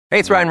Hey,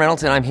 it's Ryan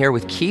Reynolds, and I'm here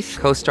with Keith,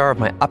 co-star of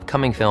my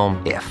upcoming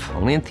film, If,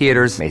 only in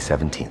theaters May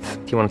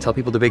 17th. Do you want to tell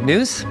people the big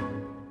news?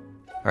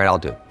 All right, I'll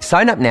do it.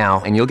 Sign up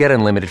now and you'll get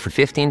unlimited for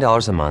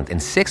 $15 a month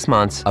and 6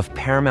 months of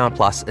Paramount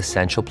Plus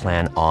Essential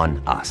Plan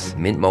on us.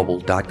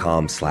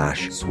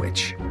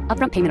 MintMobile.com/switch.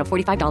 Upfront payment of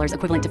 $45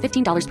 equivalent to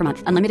 $15 per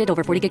month. Unlimited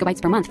over 40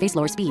 gigabytes per month. Face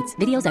lower speeds.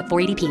 Videos at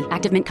 480p.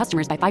 Active Mint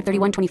customers by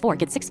 531.24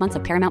 get 6 months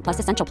of Paramount Plus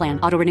Essential Plan.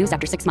 Auto renews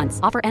after 6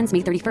 months. Offer ends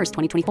May 31st,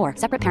 2024.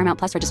 Separate Paramount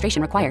Plus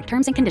registration required.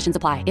 Terms and conditions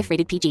apply if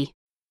rated PG.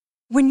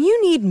 When you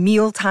need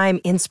mealtime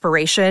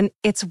inspiration,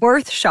 it's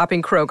worth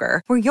shopping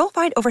Kroger, where you'll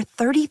find over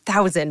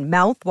 30,000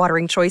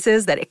 mouth-watering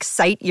choices that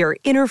excite your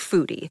inner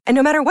foodie. And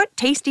no matter what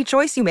tasty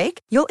choice you make,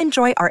 you'll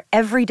enjoy our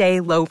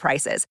everyday low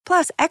prices,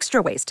 plus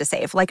extra ways to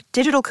save, like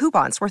digital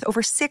coupons worth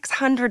over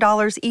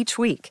 $600 each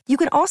week. You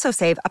can also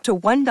save up to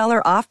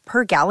 $1 off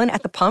per gallon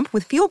at the pump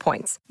with fuel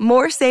points.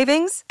 More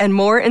savings and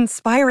more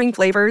inspiring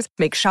flavors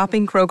make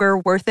shopping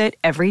Kroger worth it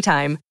every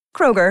time.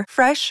 Kroger,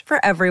 fresh for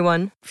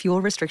everyone.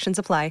 Fuel restrictions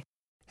apply.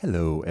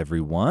 Hello,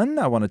 everyone.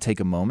 I want to take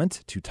a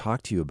moment to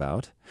talk to you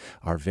about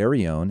our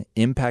very own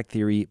Impact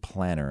Theory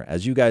Planner.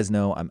 As you guys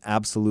know, I'm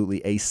absolutely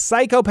a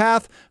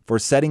psychopath for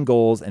setting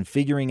goals and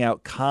figuring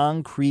out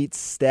concrete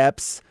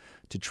steps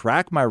to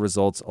track my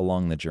results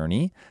along the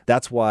journey.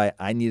 That's why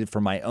I needed, for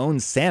my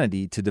own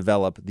sanity, to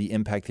develop the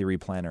Impact Theory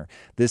Planner.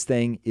 This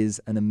thing is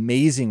an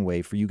amazing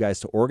way for you guys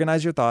to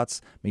organize your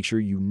thoughts, make sure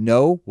you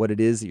know what it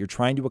is that you're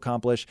trying to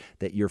accomplish,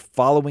 that you're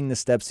following the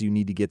steps you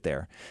need to get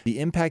there. The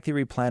Impact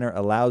Theory Planner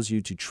allows you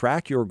to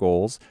track your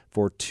goals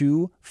for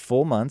 2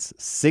 full months,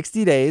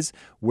 60 days,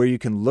 where you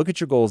can look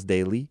at your goals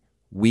daily,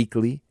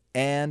 weekly,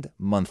 and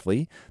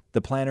monthly.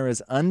 The planner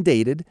is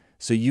undated,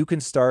 so you can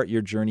start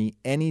your journey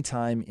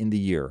anytime in the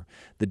year.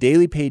 The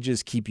daily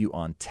pages keep you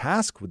on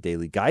task with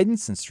daily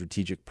guidance and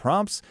strategic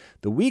prompts.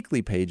 The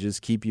weekly pages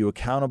keep you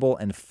accountable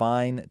and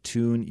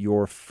fine-tune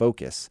your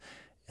focus.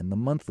 And the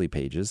monthly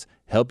pages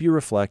help you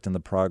reflect on the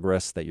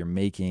progress that you're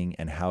making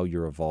and how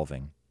you're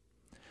evolving.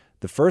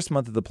 The first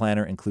month of the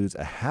planner includes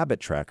a habit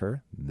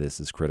tracker, this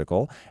is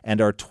critical,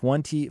 and our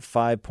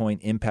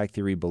 25-point Impact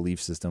Theory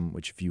belief system,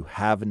 which if you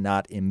have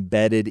not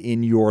embedded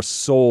in your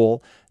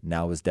soul,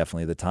 now is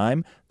definitely the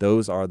time.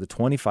 Those are the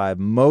 25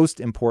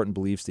 most important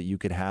beliefs that you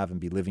could have and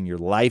be living your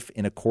life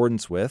in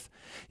accordance with.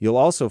 You'll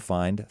also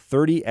find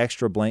 30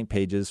 extra blank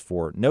pages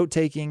for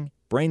note-taking,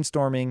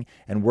 brainstorming,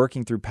 and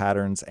working through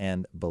patterns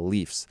and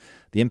beliefs.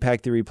 The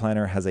Impact Theory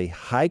Planner has a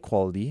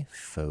high-quality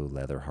faux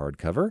leather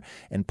hardcover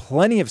and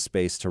plenty of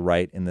space to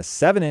write in the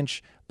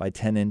 7-inch by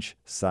 10-inch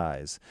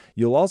size.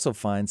 You'll also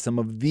find some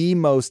of the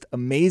most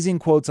amazing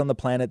quotes on the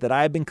planet that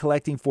I've been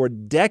collecting for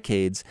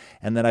decades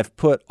and that I've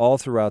put all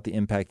throughout the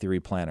Impact Theory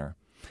Planner.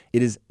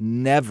 It is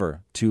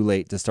never too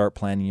late to start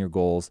planning your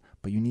goals,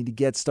 but you need to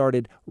get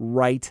started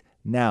right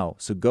now.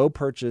 So go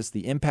purchase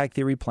the Impact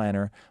Theory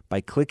Planner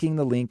by clicking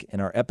the link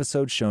in our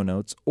episode show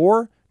notes,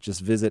 or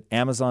just visit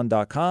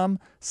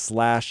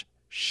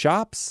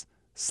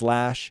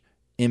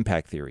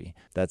amazon.com/shops/Impact Theory.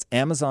 That's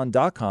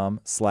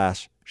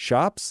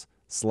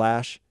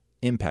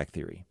amazon.com/shops/Impact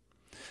Theory.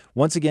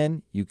 Once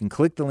again, you can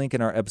click the link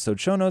in our episode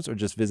show notes or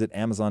just visit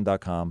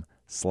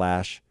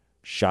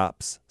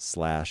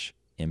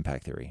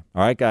amazon.com/shops/Impact Theory.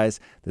 All right, guys,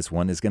 this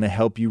one is going to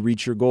help you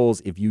reach your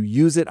goals. If you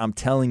use it, I'm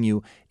telling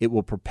you, it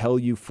will propel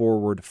you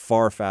forward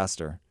far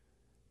faster.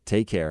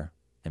 Take care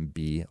and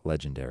be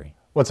legendary.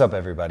 What's up,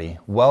 everybody?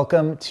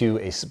 Welcome to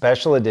a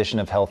special edition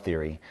of Health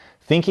Theory.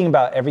 Thinking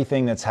about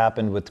everything that's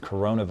happened with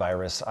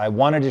coronavirus, I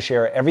wanted to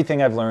share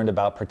everything I've learned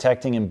about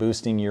protecting and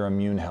boosting your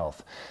immune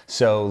health.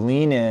 So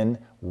lean in,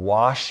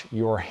 wash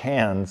your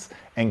hands,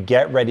 and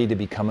get ready to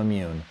become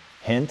immune.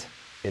 Hint,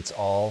 it's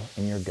all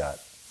in your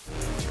gut.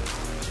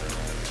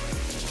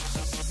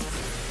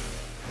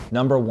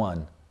 Number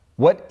 1,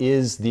 what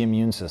is the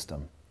immune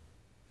system?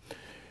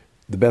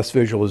 The best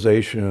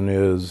visualization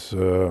is,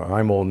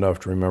 I'm old enough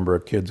to remember a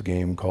kid's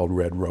game called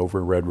Red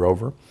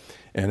Rover.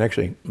 And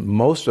actually,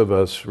 most of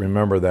us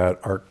remember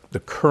that. The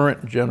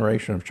current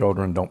generation of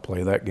children don't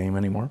play that game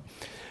anymore,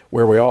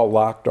 where we all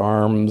locked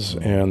arms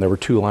and there were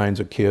 2 lines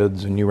of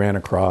kids and you ran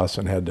across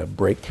and had to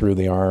break through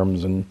the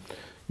arms and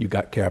you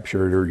got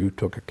captured or you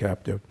took a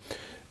captive.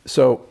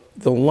 So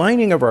the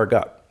lining of our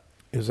gut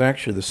is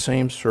actually the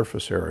same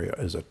surface area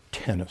as a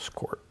tennis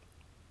court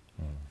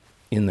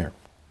in there.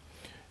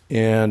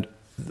 And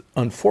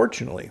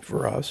unfortunately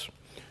for us,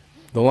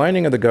 the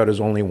lining of the gut is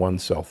only 1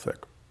 cell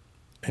thick.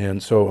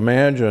 And so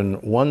imagine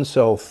 1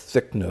 cell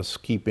thickness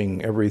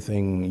keeping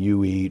everything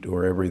you eat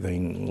or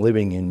everything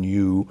living in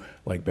you,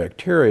 like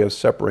bacteria,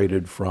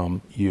 separated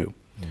from you.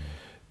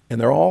 And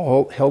they're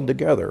all held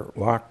together,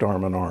 locked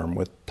arm in arm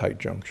with tight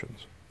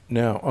junctions.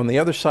 Now, on the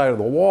other side of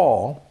the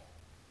wall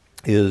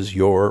is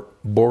your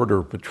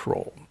border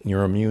patrol,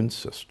 your immune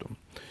system.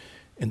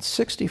 And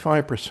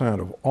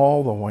 65% of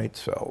all the white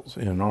cells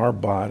in our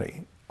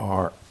body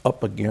are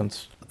up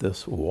against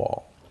this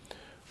wall.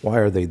 Why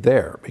are they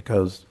there?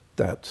 Because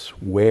that's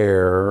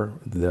where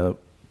the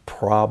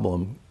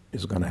problem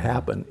is going to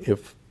happen,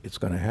 if it's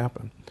going to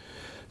happen.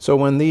 So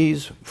when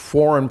these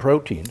foreign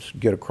proteins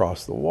get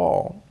across the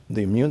wall,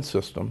 the immune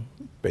system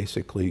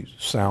basically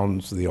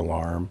sounds the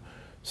alarm,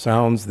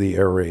 sounds the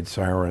air raid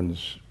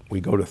sirens.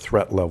 We go to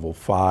threat level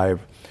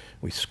 5,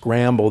 we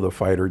scramble the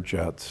fighter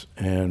jets,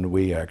 and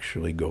we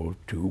actually go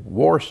to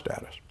war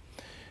status.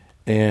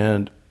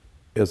 And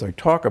as I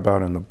talk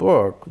about in the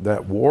book,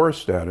 that war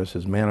status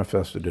is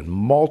manifested in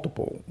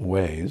multiple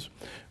ways,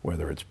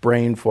 whether it's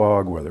brain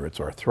fog, whether it's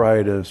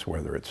arthritis,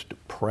 whether it's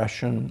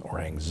depression or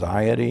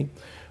anxiety,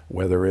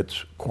 whether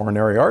it's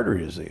coronary artery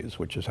disease,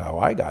 which is how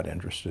I got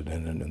interested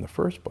in it in the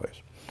first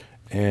place.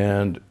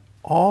 And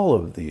all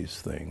of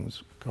these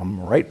things come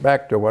right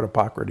back to what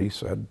Hippocrates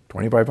said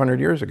 2,500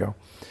 years ago,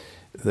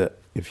 that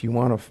if you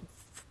want to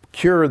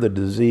cure the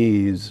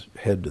disease,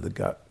 head to the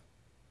gut.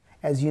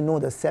 As you know,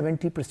 the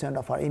 70%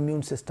 of our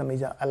immune system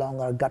is along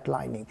our gut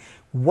lining.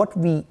 What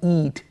we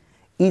eat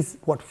is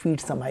what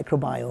feeds the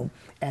microbiome,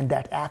 and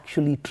that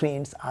actually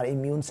trains our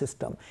immune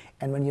system.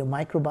 And when your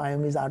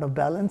microbiome is out of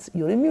balance,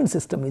 your immune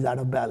system is out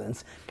of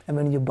balance. And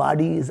when your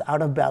body is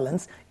out of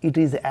balance, it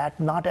is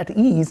not at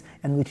ease,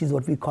 and which is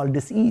what we call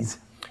dis-ease.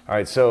 All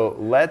right, so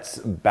let's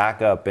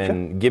back up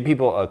and give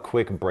people a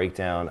quick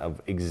breakdown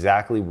of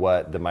exactly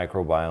what the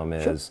microbiome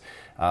is.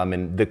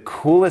 And the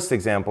coolest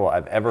example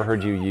I've ever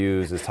heard you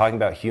use is talking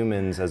about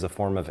humans as a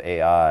form of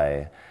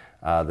AI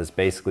that's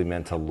basically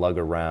meant to lug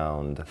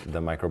around the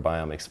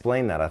microbiome.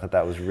 Explain that. I thought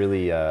that was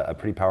really a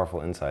pretty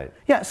powerful insight.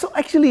 Yeah, so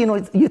actually,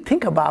 you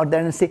think about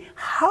that and say,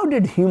 how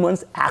did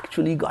humans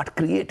actually got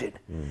created?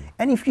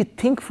 And if you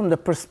think from the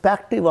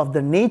perspective of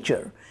the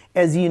nature,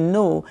 as you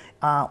know,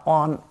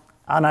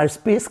 on our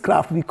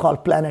spacecraft we call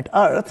planet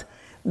Earth,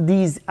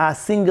 these are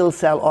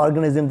single-cell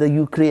organisms, the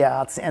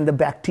eukaryotes and the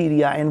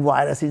bacteria and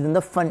viruses and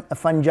the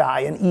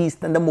fungi and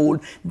yeast and the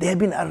mold, they have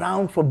been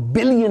around for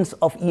billions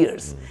of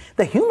years.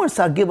 The humans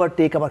are give or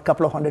take about a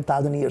couple of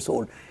 100,000 years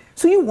old.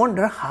 So you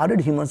wonder, how did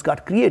humans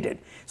got created?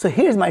 So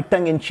here's my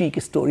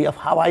tongue-in-cheek story of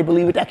how I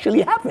believe it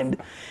actually happened.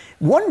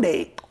 One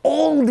day,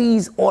 all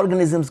these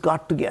organisms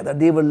got together.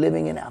 They were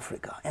living in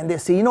Africa. And they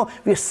say,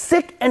 we're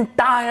sick and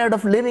tired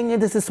of living in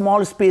this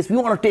small space. We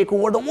want to take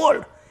over the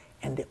world.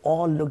 And they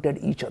all looked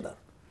at each other.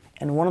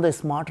 And one of the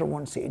smarter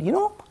ones said,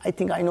 I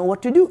think I know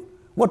what to do.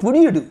 What would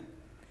you do?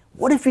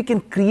 What if we can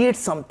create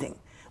something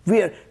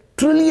where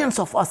trillions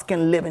of us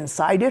can live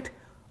inside it?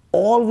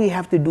 All we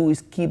have to do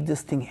is keep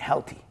this thing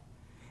healthy.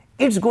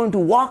 It's going to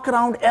walk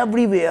around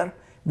everywhere.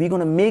 We're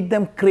going to make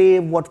them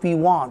crave what we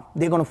want.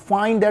 They're going to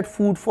find that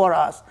food for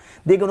us.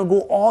 They're going to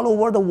go all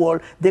over the world.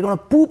 They're going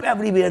to poop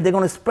everywhere. They're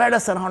going to spread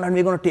us around, and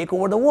we're going to take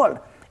over the world.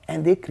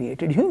 And they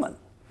created human.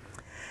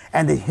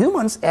 And the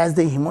humans, as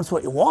the humans were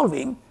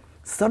evolving,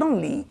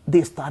 suddenly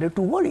they started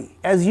to worry.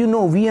 As you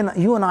know,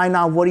 you and I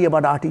now worry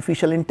about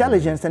artificial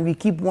intelligence, and we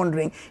keep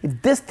wondering,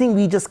 if this thing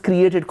we just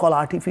created called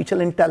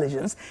artificial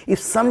intelligence, if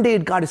someday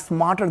it got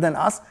smarter than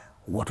us,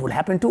 what will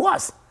happen to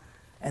us?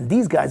 And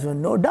these guys were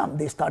no dumb.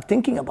 They start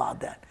thinking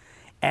about that.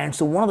 And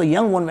so one of the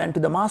young ones went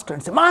to the master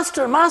and said,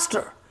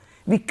 Master,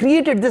 we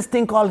created this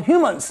thing called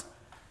humans.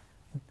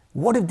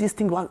 What if this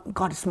thing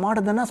got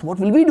smarter than us? What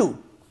will we do?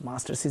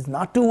 Master says,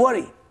 not to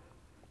worry.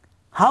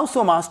 How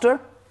so, Master?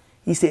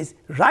 He says,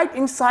 right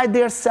inside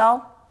their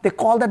cell, they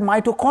call that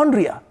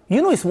mitochondria.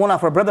 It's one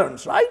of our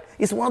brethrens, right?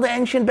 It's one of the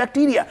ancient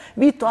bacteria.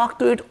 We talk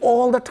to it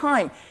all the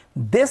time.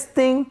 This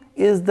thing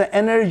is the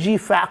energy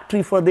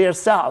factory for their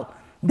cell.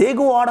 They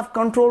go out of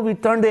control, we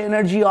turn the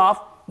energy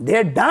off,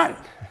 they're done.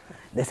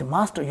 They say,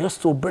 Master, you're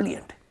so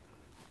brilliant.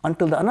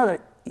 Until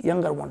another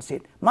younger one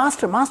said,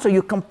 Master,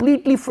 you're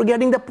completely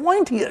forgetting the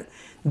point here.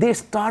 They're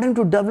starting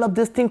to develop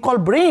this thing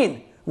called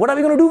brain. What are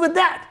we going to do with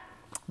that?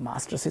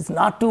 Master says,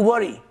 not to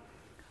worry.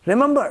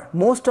 Remember,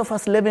 most of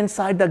us live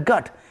inside the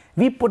gut.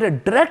 We put a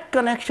direct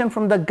connection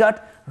from the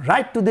gut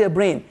right to their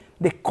brain.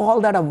 They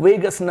call that a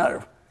vagus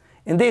nerve.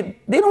 And they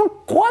don't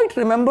quite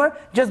remember,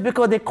 just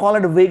because they call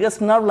it a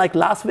vagus nerve like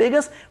Las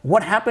Vegas,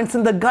 what happens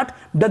in the gut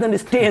doesn't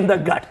stay in the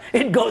gut.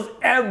 It goes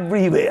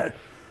everywhere.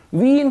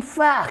 We, in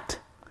fact,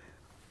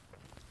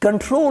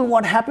 control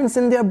what happens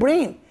in their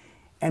brain.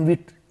 And we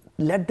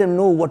let them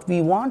know what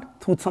we want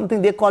through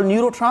something they call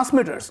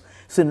neurotransmitters.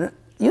 So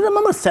you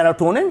remember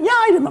serotonin? Yeah,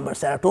 I remember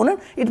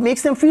serotonin. It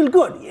makes them feel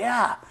good.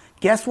 Yeah.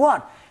 Guess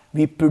what?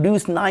 We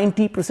produce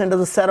 90% of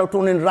the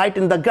serotonin right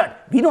in the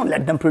gut. We don't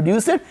let them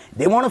produce it.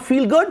 They want to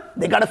feel good,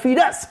 they got to feed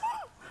us.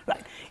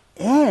 Right?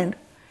 And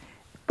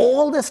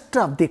all this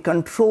stuff, they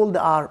control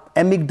our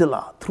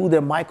amygdala through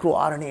their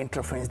microRNA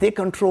interference. They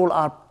control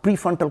our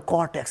prefrontal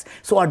cortex.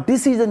 So our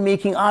decision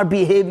making, our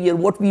behavior,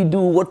 what we do,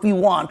 what we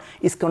want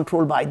is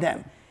controlled by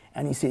them.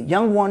 And you say,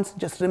 young ones,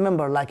 just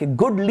remember, like a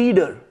good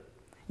leader,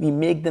 we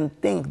make them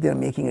think they're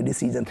making a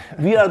decision.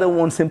 We are the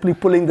ones simply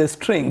pulling the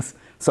strings.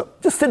 So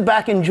just sit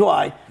back,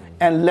 enjoy,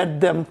 and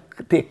let them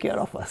take care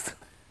of us.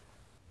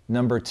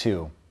 Number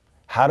 2,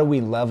 how do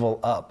we level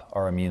up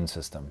our immune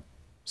system?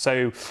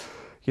 So,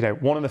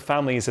 one of the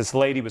families, this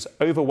lady was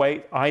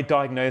overweight. I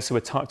diagnosed her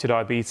with type 2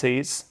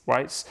 diabetes,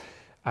 right?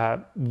 A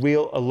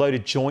load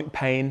of joint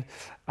pain,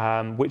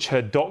 which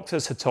her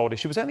doctors had told her.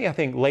 She was only, I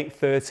think, late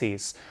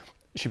 30s.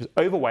 She was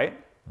overweight.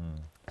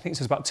 I think she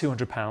was about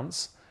 200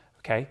 pounds,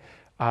 okay?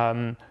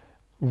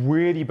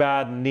 really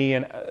bad knee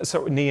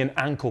and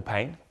ankle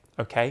pain,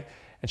 okay?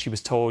 And she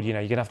was told, you're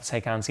gonna have to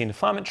take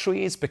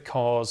anti-inflammatories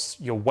because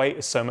your weight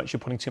is so much, you're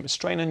putting too much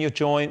strain on your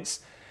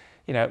joints,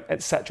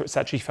 et cetera, et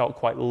cetera. She felt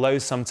quite low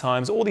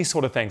sometimes, all these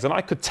sort of things. And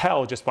I could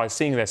tell just by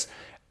seeing this,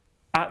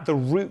 at the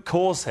root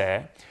cause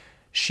here,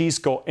 she's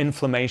got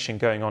inflammation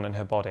going on in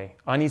her body.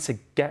 I need to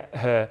get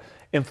her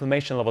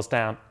inflammation levels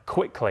down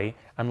quickly,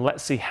 and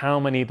let's see how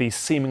many of these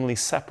seemingly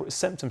separate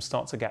symptoms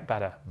start to get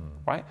better,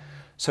 right?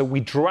 So I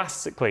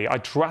drastically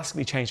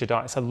changed the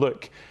diet. I said,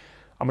 look,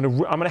 I'm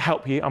gonna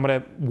help you. I'm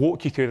gonna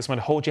walk you through this. I'm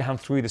gonna hold your hand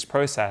through this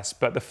process,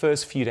 but the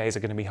first few days are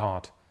gonna be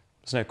hard.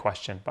 There's no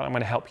question, but I'm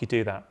gonna help you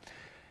do that.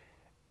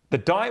 The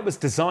diet was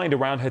designed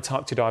around her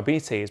type 2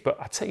 diabetes, but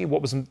I tell you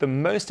what was the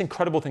most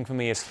incredible thing for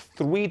me is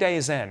 3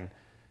 days in,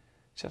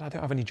 she said, I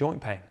don't have any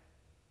joint pain.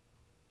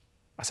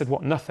 I said,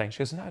 what, nothing? She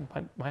goes, no,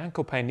 my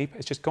ankle pain, knee pain,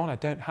 it's just gone, I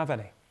don't have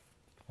any.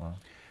 Wow.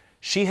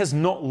 She has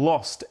not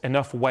lost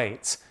enough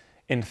weight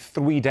in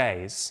 3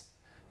 days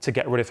to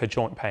get rid of her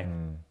joint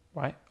pain,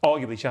 right?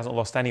 Arguably, she hasn't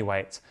lost any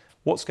weight.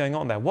 What's going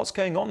on there? What's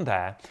going on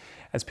there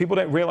is people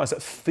don't realize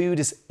that food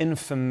is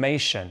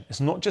information. It's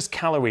not just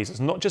calories, it's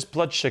not just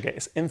blood sugar,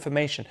 it's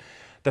information.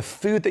 The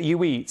food that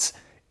you eat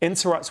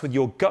interacts with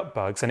your gut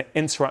bugs and it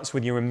interacts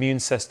with your immune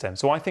system.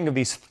 So I think of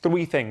these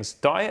 3 things: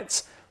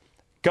 diet,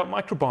 gut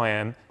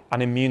microbiome,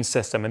 and immune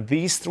system. And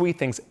these 3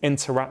 things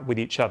interact with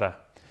each other,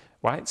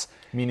 right?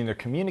 Meaning they're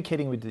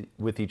communicating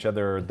with each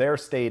other, their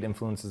state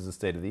influences the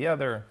state of the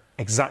other.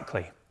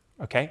 Exactly,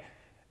 okay?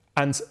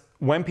 And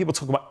when people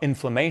talk about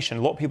inflammation,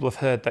 a lot of people have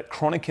heard that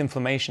chronic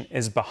inflammation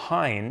is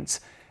behind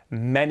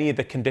many of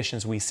the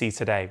conditions we see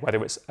today,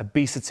 whether it's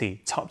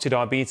obesity, type 2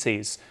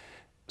 diabetes,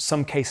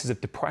 some cases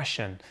of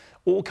depression,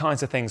 all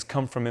kinds of things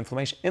come from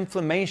inflammation.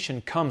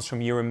 Inflammation comes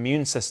from your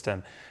immune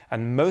system,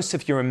 and most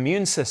of your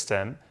immune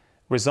system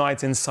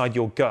resides inside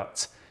your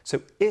gut.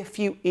 So if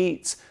you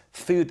eat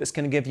food that's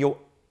going to give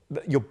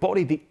your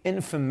body the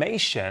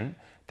information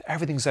that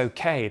everything's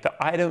okay, that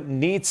I don't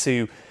need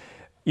to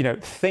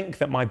think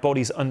that my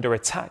body's under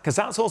attack, because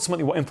that's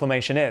ultimately what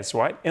inflammation is,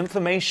 right?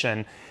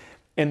 Inflammation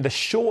in the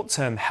short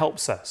term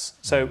helps us.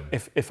 So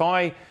if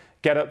I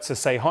get up to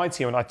say hi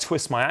to you and I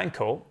twist my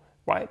ankle,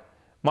 right?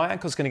 My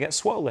ankle's going to get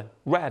swollen,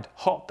 red,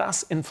 hot.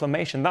 That's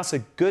inflammation. That's a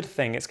good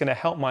thing. It's going to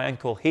help my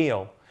ankle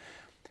heal.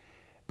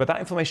 But that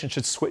inflammation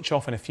should switch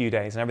off in a few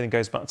days and everything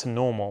goes back to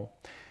normal.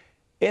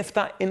 If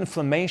that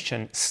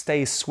inflammation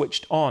stays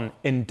switched on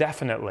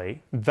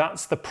indefinitely,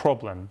 that's the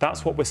problem.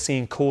 That's what we're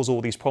seeing cause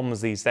all these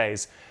problems these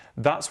days.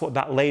 That's what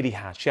that lady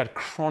had. She had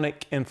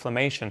chronic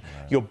inflammation.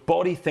 Right. Your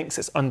body thinks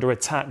it's under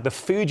attack. The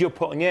food you're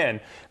putting in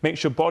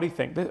makes your body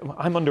think,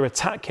 I'm under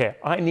attack here.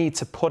 I need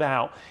to put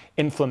out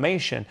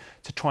inflammation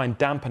to try and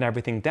dampen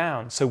everything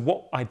down. So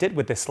what I did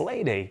with this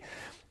lady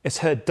is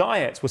her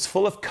diet was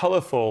full of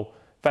colorful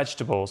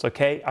vegetables,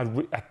 okay?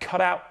 I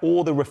cut out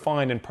all the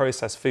refined and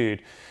processed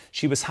food.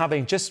 She was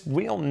having just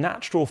real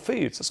natural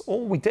foods. That's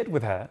all we did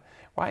with her,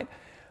 right?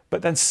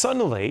 But then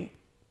suddenly,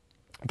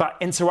 that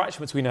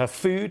interaction between her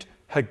food,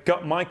 her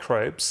gut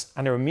microbes,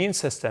 and her immune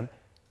system,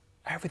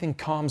 everything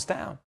calms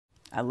down.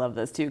 I love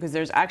this too, because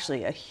there's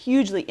actually a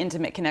hugely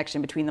intimate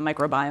connection between the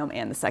microbiome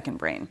and the second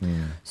brain.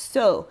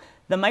 So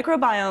the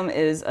microbiome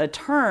is a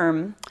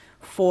term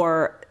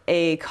for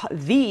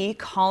the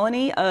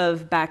colony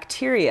of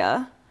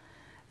bacteria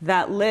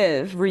that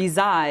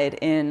reside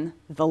in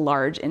the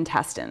large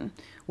intestine.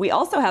 We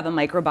also have a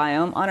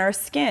microbiome on our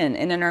skin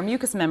and in our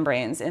mucous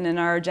membranes and in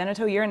our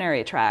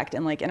genitourinary tract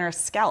and in our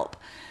scalp.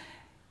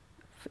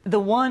 The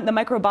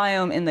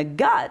microbiome in the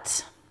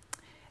gut,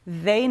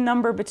 they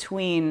number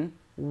between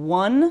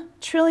 1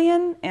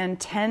 trillion and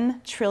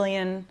 10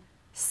 trillion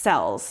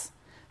cells.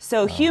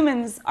 So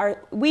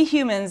we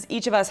humans,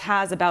 each of us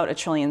has about 1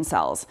 trillion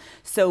cells.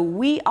 So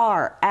we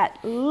are at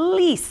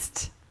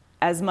least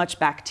as much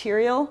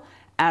bacterial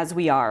as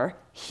we are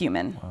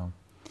human. Wow.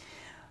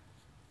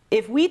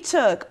 If we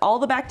took all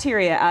the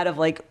bacteria out of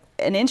 1.5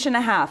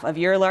 inches of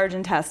your large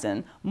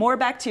intestine, more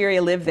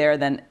bacteria live there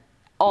than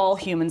all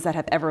humans that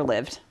have ever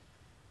lived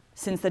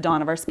since the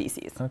dawn of our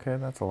species. Okay,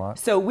 that's a lot.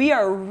 So we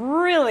are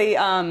really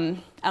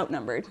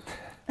outnumbered.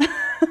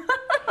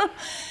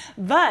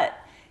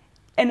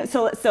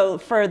 So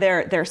for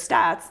their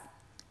stats,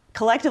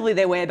 collectively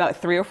they weigh about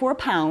 3 or 4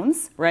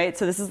 pounds, right?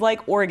 So this is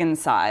like organ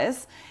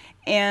size.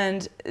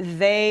 And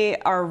they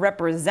are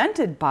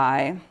represented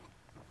by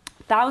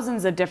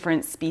thousands of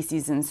different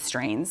species and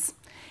strains.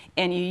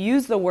 And you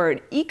use the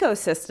word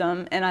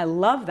ecosystem, and I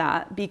love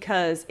that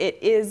because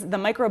the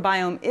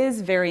microbiome is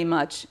very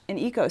much an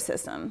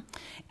ecosystem.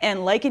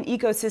 And like an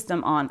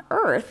ecosystem on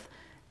Earth,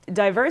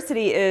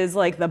 diversity is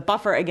like the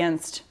buffer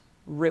against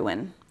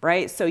ruin,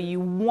 right? So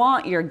you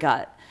want your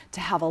gut to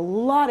have a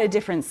lot of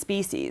different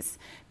species,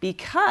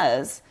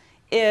 because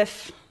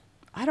if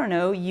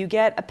you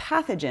get a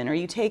pathogen or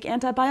you take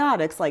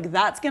antibiotics,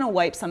 that's gonna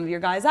wipe some of your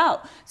guys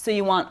out. So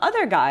you want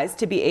other guys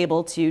to be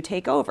able to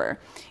take over.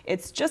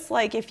 It's just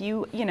like if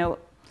you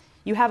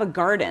have a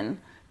garden,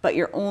 but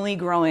you're only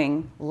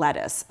growing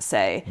lettuce,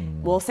 say.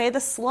 Well, say the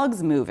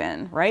slugs move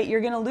in, right?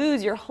 You're gonna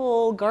lose your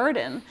whole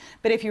garden.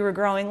 But if you were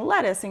growing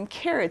lettuce and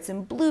carrots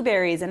and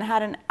blueberries and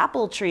had an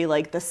apple tree,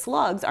 like the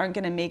slugs aren't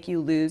gonna make you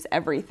lose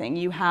everything.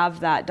 You have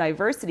that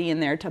diversity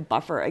in there to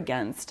buffer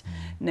against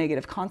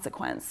negative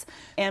consequence.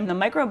 And the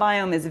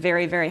microbiome is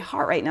very, very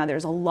hot right now.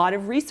 There's a lot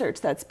of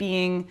research that's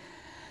being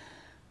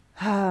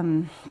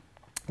done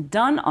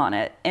on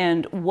it.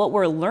 And what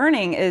we're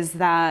learning is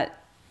that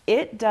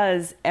it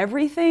does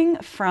everything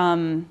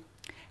from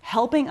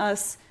helping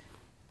us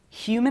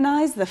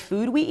humanize the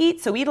food we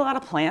eat. So we eat a lot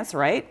of plants,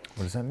 right?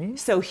 What does that mean?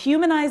 So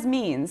humanize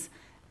means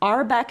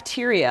our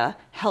bacteria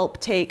help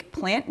take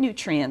plant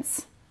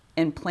nutrients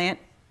and plant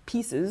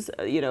pieces,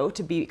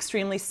 to be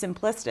extremely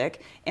simplistic,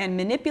 and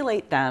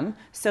manipulate them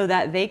so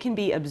that they can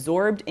be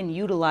absorbed and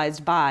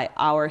utilized by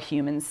our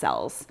human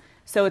cells.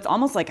 So it's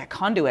almost like a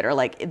conduit, or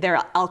like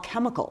they're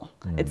alchemical.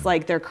 It's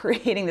like they're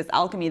creating this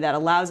alchemy that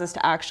allows us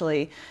to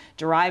actually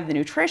derive the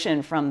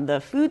nutrition from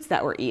the foods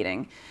that we're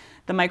eating.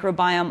 The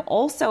microbiome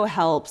also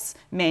helps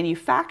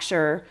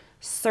manufacture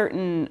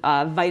certain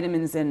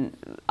vitamins and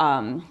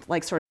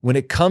When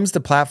it comes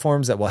to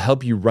platforms that will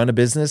help you run a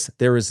business,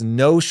 there is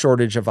no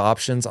shortage of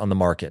options on the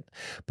market.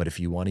 But if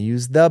you want to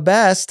use the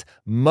best,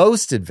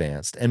 most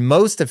advanced, and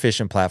most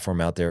efficient platform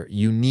out there,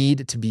 you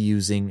need to be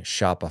using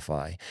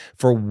Shopify.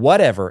 For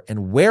whatever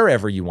and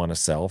wherever you want to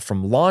sell,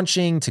 from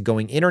launching to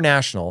going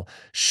international,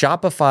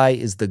 Shopify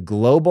is the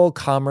global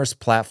commerce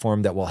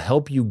platform that will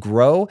help you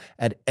grow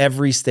at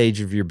every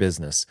stage of your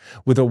business.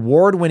 With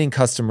award-winning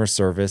customer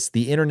service,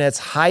 the internet's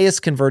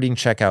highest converting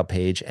checkout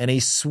page, and a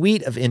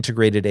suite of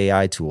integrated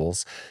AI tools,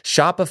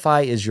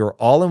 Shopify is your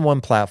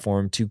all-in-one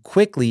platform to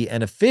quickly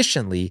and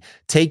efficiently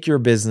take your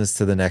business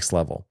to the next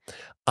level.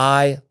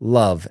 I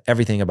love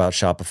everything about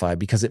Shopify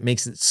because it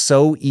makes it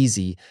so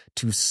easy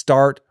to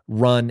start,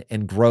 run,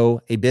 and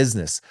grow a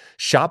business.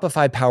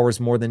 Shopify powers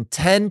more than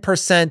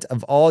 10%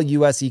 of all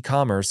US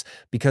e-commerce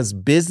because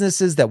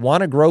businesses that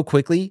want to grow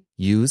quickly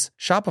use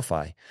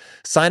Shopify.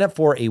 Sign up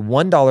for a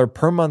 $1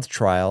 per month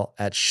trial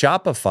at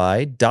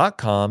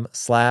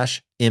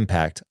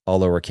shopify.com/impact, all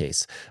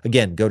lowercase.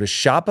 Again, go to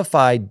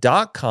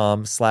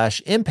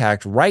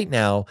shopify.com/impact right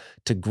now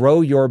to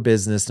grow your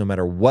business no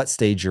matter what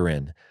stage you're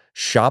in.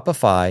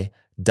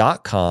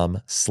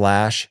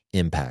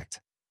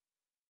 Shopify.com/impact.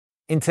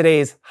 In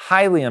today's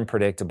highly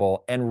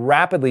unpredictable and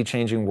rapidly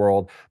changing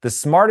world, the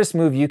smartest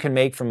move you can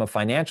make from a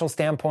financial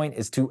standpoint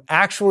is to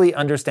actually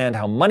understand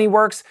how money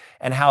works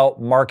and how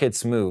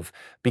markets move.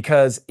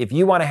 Because if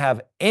you want to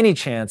have any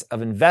chance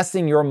of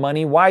investing your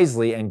money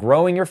wisely and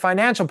growing your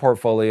financial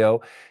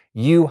portfolio,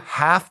 you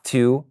have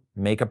to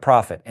make a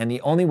profit. And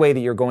the only way that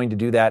you're going to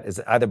do that is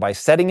either by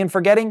setting and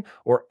forgetting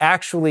or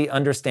actually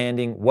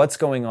understanding what's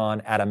going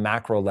on at a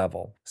macro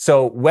level.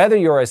 So whether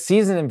you're a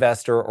seasoned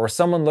investor or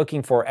someone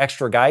looking for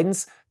extra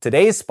guidance,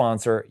 today's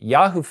sponsor,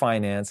 Yahoo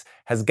Finance,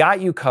 has got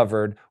you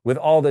covered with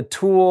all the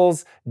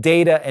tools,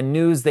 data, and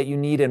news that you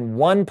need in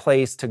one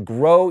place to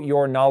grow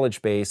your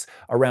knowledge base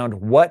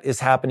around what is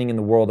happening in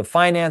the world of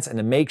finance and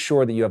to make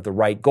sure that you have the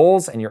right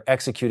goals and you're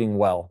executing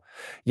well.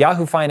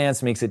 Yahoo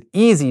Finance makes it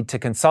easy to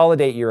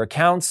consolidate your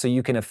accounts so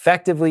you can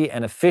effectively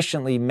and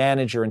efficiently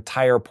manage your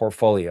entire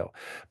portfolio.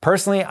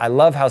 Personally, I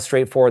love how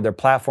straightforward their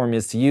platform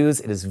is to use.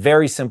 It is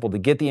very simple to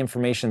get the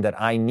information that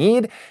I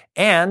need,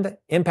 and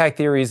Impact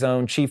Theory's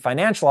own Chief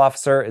Financial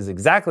Officer is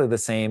exactly the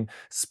same,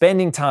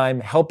 spending time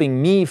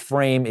helping me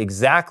frame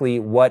exactly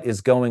what is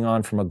going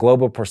on from a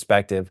global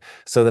perspective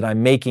so that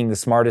I'm making the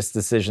smartest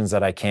decisions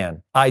that I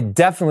can. I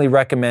definitely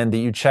recommend that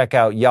you check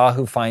out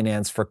Yahoo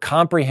Finance for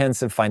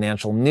comprehensive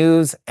financial news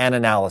and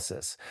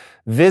analysis.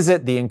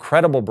 Visit the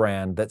incredible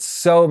brand that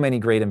so many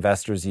great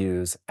investors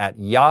use at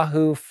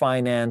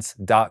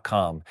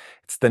yahoofinance.com.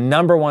 It's the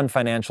 #1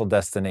 financial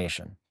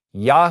destination,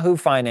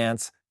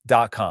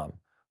 yahoofinance.com.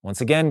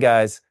 Once again,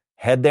 guys,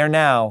 head there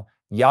now,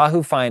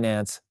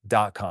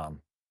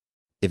 yahoofinance.com.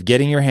 If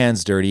getting your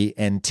hands dirty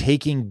and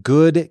taking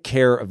good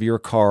care of your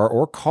car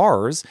or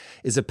cars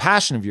is a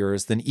passion of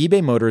yours, then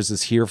eBay Motors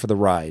is here for the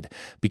ride.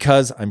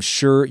 Because I'm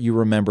sure you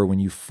remember when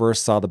you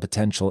first saw the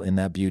potential in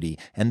that beauty.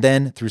 And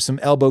then through some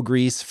elbow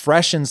grease,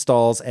 fresh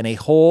installs, and a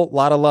whole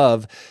lot of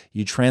love,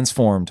 you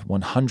transformed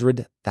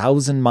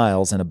 100,000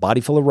 miles and a body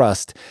full of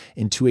rust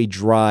into a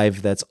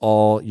drive that's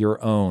all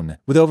your own.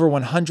 With over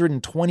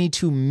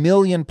 122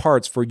 million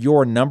parts for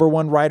your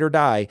 #1 ride or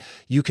die,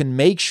 you can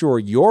make sure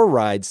your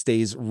ride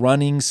stays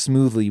running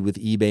smoothly with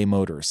eBay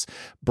Motors.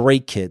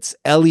 Brake kits,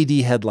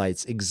 LED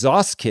headlights,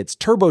 exhaust kits,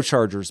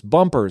 turbochargers,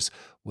 bumpers,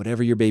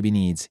 whatever your baby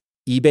needs,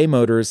 eBay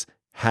Motors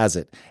has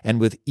it.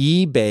 And with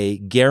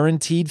eBay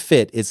Guaranteed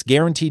Fit, it's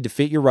guaranteed to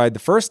fit your ride the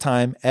first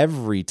time,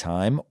 every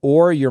time,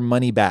 or your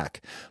money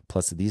back.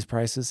 Plus, at these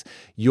prices,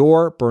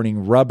 you're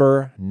burning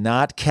rubber,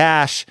 not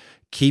cash.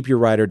 Keep your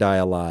ride or die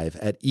alive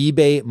at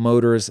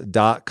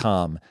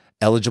ebaymotors.com.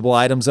 Eligible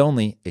items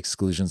only.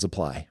 Exclusions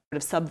apply.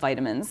 Of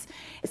subvitamins.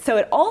 So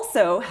it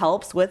also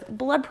helps with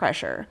blood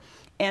pressure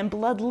and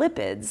blood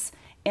lipids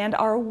and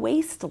our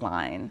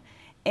waistline.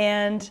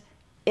 And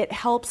It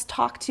helps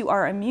talk to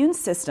our immune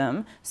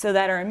system so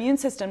that our immune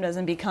system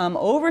doesn't become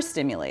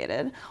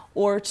overstimulated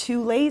or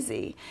too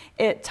lazy.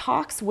 It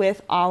talks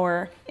with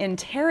our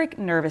enteric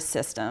nervous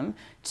system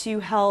to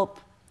help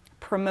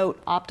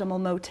promote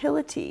optimal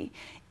motility.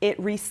 It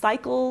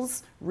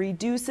recycles,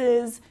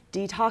 reduces,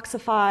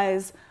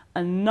 detoxifies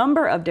a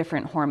number of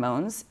different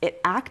hormones.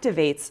 It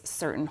activates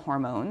certain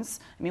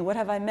hormones. I mean, what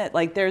have I missed?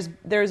 Like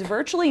there's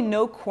virtually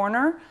no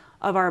corner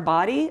of our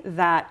body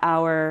that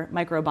our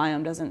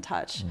microbiome doesn't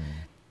touch.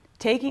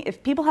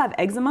 If people have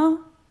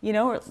eczema,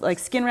 or like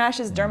skin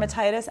rashes,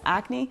 dermatitis,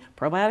 acne,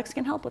 probiotics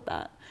can help with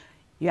that.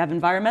 You have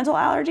environmental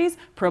allergies,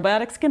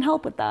 probiotics can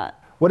help with that.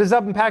 What is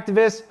up,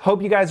 Impactivists?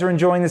 Hope you guys are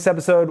enjoying this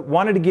episode.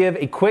 Wanted to give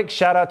a quick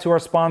shout out to our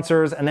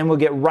sponsors, and then we'll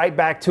get right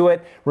back to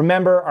it.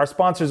 Remember, our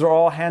sponsors are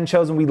all hand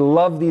chosen. We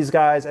love these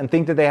guys and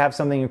think that they have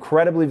something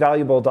incredibly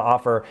valuable to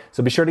offer.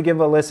 So be sure to give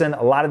a listen.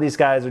 A lot of these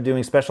guys are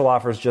doing special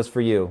offers just for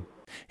you.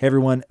 Hey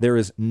everyone, there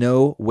is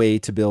no way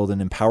to build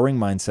an empowering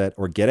mindset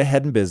or get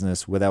ahead in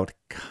business without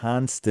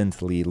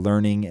constantly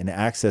learning and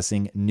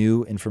accessing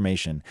new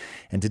information.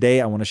 And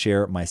today I want to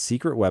share my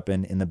secret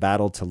weapon in the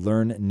battle to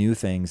learn new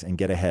things and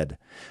get ahead.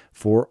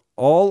 For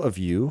all of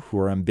you who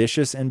are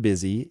ambitious and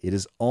busy, it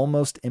is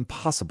almost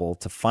impossible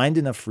to find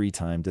enough free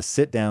time to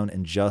sit down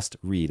and just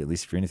read, at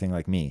least if you're anything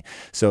like me.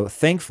 So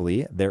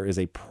thankfully, there is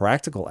a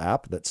practical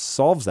app that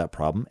solves that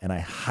problem, and I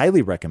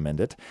highly recommend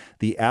it.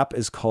 The app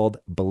is called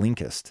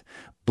Blinkist.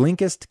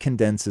 Blinkist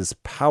condenses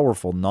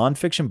powerful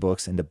nonfiction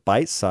books into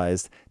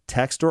bite-sized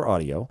text or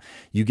audio.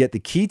 You get the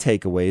key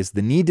takeaways,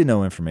 the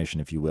need-to-know information,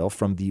 if you will,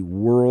 from the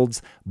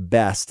world's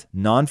best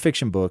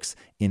nonfiction books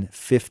in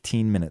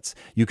 15 minutes.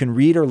 You can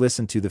read or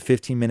listen to the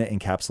 15-minute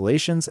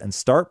encapsulations and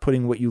start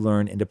putting what you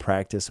learn into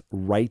practice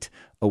right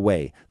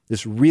away.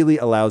 This really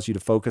allows you to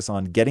focus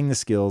on getting the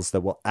skills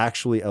that will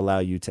actually allow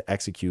you to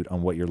execute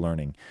on what you're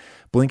learning.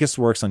 Blinkist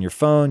works on your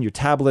phone, your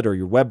tablet, or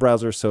your web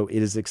browser, so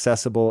it is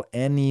accessible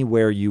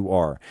anywhere you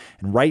are.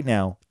 And right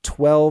now,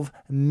 12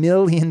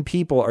 million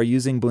people are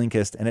using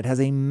Blinkist, and it has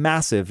a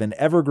massive and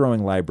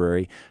ever-growing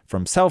library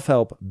from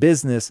self-help,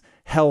 business,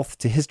 health,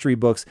 to history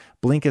books.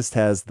 Blinkist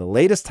has the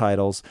latest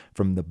titles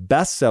from the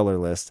bestseller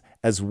list,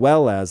 as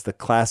well as the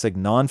classic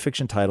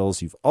nonfiction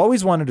titles you've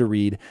always wanted to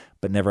read,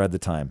 but never had the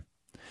time.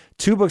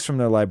 2 books from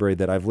their library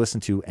that I've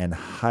listened to and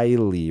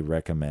highly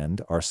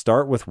recommend are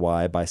Start With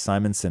Why by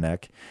Simon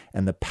Sinek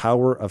and The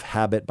Power of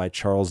Habit by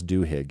Charles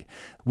Duhigg.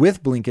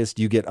 With Blinkist,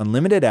 you get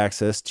unlimited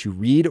access to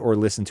read or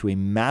listen to a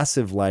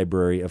massive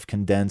library of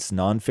condensed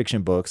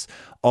nonfiction books,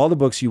 all the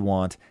books you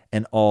want,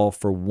 and all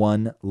for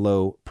one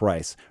low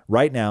price.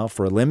 Right now,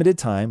 for a limited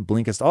time,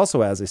 Blinkist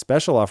also has a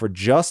special offer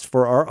just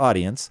for our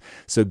audience.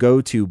 So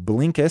go to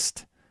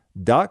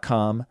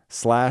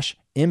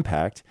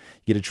Blinkist.com/impact.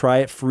 You get to try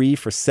it free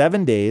for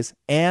 7 days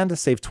and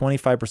save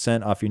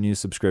 25% off your new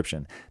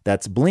subscription.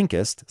 That's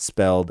Blinkist,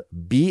 spelled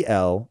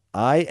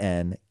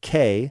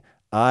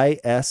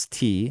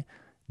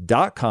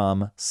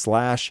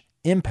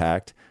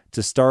BLINKIST.com/impact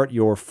to start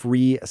your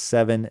free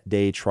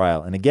 7-day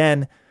trial. And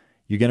again,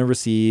 you're going to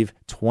receive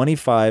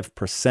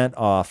 25%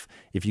 off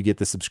if you get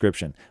the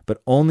subscription,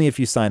 but only if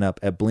you sign up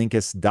at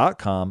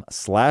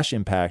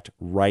Blinkist.com/impact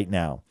right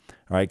now.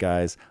 All right,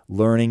 guys,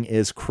 learning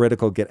is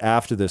critical. Get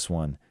after this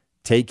one.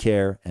 Take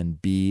care and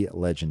be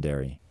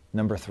legendary.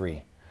 Number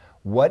 3,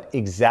 what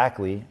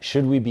exactly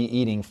should we be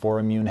eating for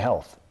immune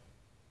health?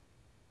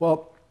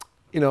 Well,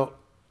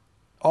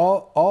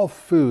 all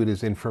food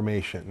is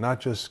information, not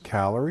just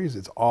calories.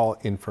 It's all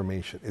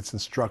information. It's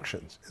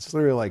instructions. It's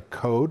literally like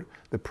code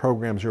that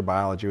programs your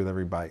biology with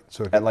every bite.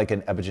 So at like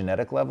an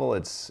epigenetic level,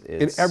 it's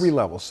in every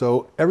level.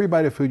 So every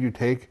bite of food you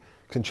take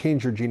can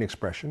change your gene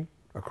expression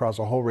across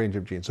a whole range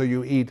of genes. So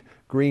you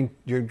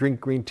drink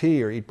green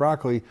tea or eat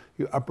broccoli,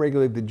 you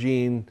upregulate the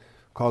gene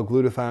called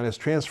glutathione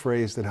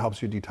transferase that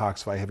helps you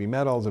detoxify heavy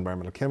metals,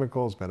 environmental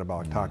chemicals,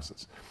 metabolic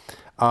toxins.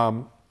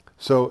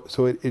 So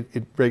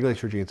it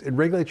regulates your genes. It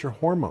regulates your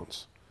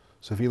hormones.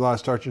 So if you eat a lot of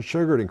starch and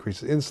sugar, it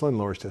increases insulin,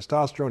 lowers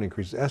testosterone,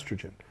 increases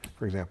estrogen,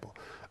 for example.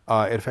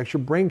 It affects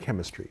your brain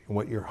chemistry and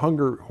what your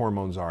hunger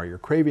hormones are, your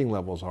craving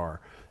levels are,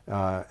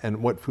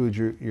 and what foods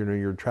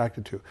you're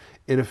attracted to.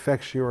 It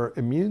affects your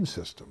immune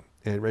system.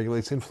 It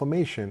regulates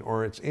inflammation,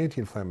 or it's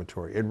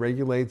anti-inflammatory. It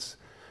regulates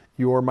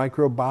your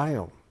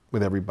microbiome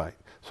with every bite.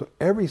 So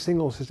every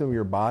single system of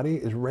your body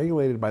is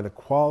regulated by the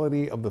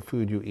quality of the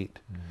food you eat.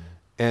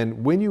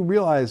 And when you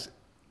realize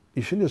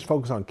you shouldn't just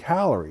focus on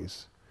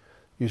calories,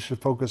 you should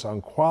focus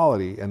on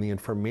quality, and the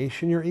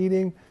information you're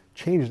eating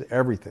changes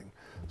everything.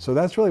 So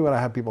that's really what I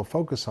have people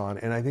focus on.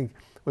 And I think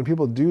when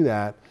people do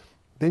that,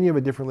 then you have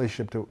a different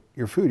relationship to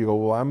your food. You go,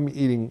 well, am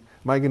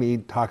I going to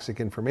eat toxic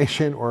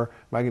information, or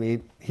am I going to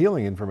eat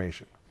healing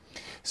information?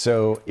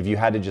 So if you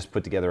had to just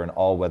put together an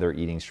all-weather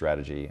eating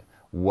strategy,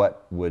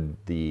 what would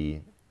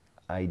the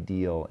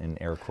ideal,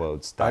 in air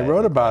quotes, diet I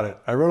wrote about it.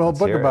 I wrote a whole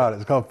book about it.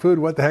 It's called Food,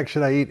 What the Heck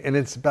Should I Eat? And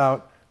it's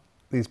about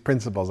these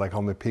principles. I call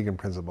them the Pegan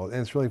principles.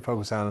 And it's really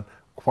focused on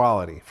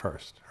quality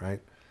first,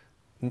 right?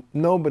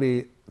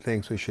 Nobody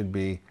thinks we should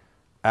be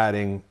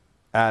adding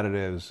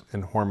additives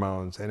and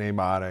hormones and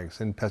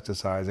antibiotics and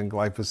pesticides and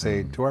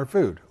glyphosate to our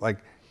food. Like,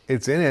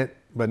 it's in it,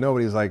 but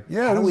nobody's like,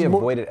 yeah. How do this we is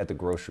avoid it at the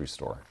grocery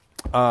store?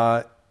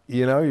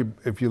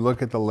 If you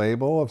look at the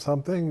label of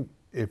something,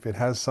 if it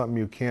has something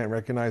you can't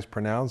recognize,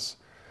 pronounce,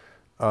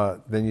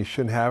 then you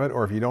shouldn't have it.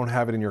 Or if you don't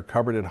have it in your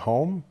cupboard at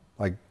home,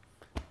 like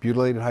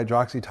butylated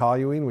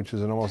hydroxytoluene, which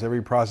is in almost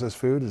every processed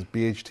food, is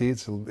BHT.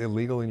 It's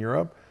illegal in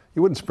Europe.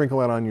 You wouldn't sprinkle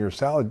that on your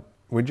salad,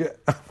 would you?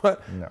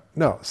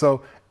 No.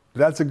 So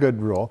that's a good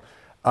rule.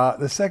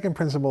 The second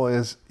principle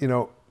is,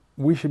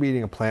 we should be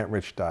eating a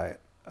plant-rich diet,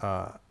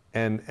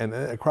 and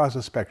across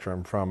the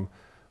spectrum, from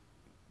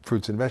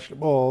fruits and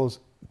vegetables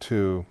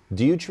to...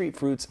 Do you treat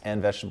fruits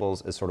and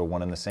vegetables as sort of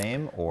one and the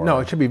same, or? No,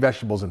 it should be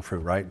vegetables and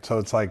fruit, right? So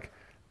it's like,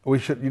 you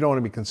don't want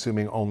to be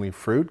consuming only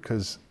fruit,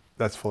 because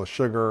that's full of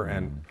sugar,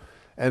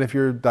 and if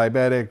you're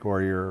diabetic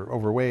or you're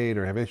overweight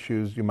or have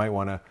issues, you might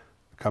want to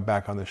cut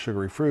back on the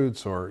sugary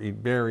fruits or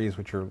eat berries,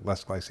 which are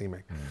less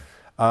glycemic.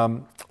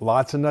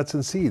 Lots of nuts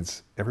and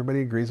seeds.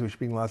 Everybody agrees we should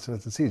be eating lots of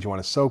nuts and seeds. You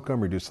want to soak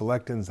them, reduce the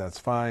lectins, that's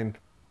fine.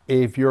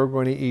 If you're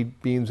going to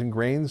eat beans and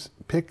grains,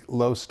 pick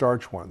low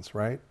starch ones,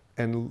 right?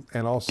 And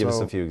also... Give us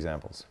a few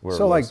examples.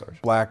 So like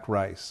black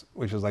rice,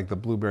 which is like the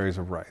blueberries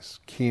of rice.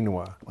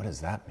 Quinoa. What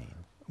does that mean?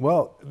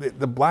 Well,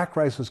 the black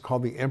rice is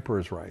called the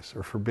emperor's rice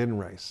or forbidden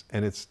rice.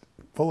 And it's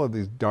full of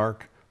these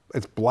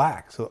it's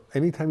black. So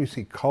anytime you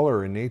see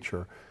color in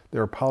nature,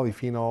 there are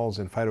polyphenols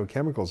and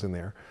phytochemicals in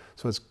there.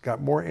 So it's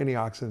got more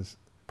antioxidants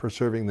per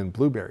serving than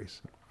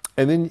blueberries.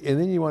 And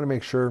then you want to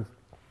make sure,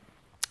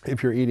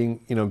 if you're eating,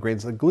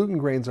 grains, like gluten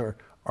grains are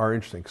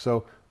interesting.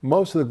 So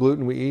most of the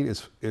gluten we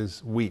eat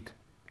is wheat.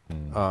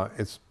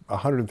 It's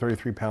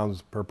 133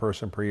 pounds per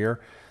person per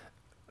year.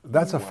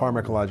 That's a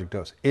pharmacologic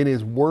dose. It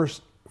is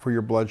worse for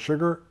your blood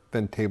sugar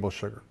than table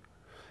sugar.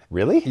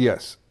 Really?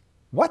 Yes.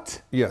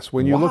 What? Yes.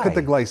 When you look at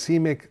the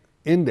glycemic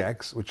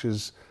index, which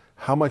is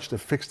how much the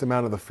fixed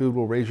amount of the food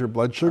will raise your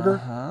blood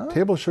sugar,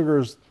 table sugar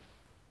is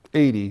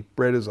 80,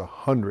 bread is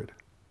 100.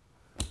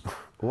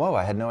 Whoa,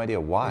 I had no idea.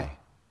 Why?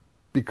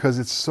 Because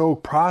it's so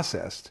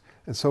processed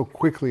and so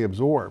quickly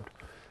absorbed.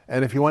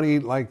 And if you want to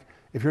eat,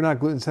 if you're not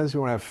gluten sensitive,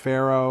 you want to have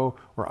farro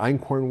or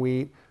einkorn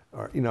wheat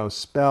or,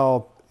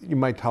 spelt, you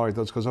might tolerate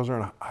those because those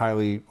aren't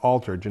highly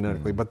altered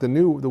genetically. But the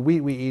wheat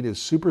we eat is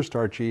super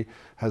starchy,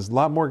 has a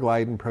lot more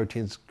gliadin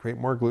proteins, create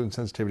more gluten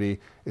sensitivity,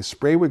 is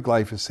sprayed with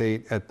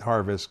glyphosate at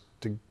harvest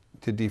to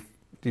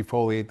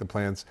defoliate the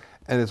plants,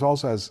 and it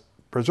also has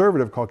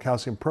preservative called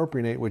calcium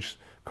propionate, which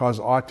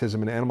causes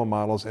autism in animal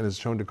models and is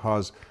shown to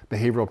cause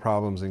behavioral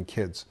problems in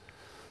kids.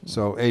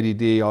 So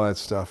ADD, all that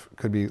stuff,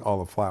 could be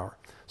all the flour.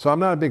 So I'm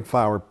not a big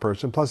flour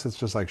person, plus it's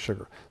just like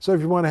sugar. So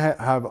if you want to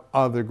have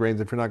other grains,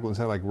 if you're not gluten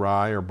sensitive, like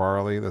rye or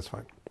barley, that's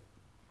fine.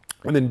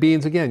 And then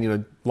beans,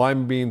 again,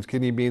 lima beans,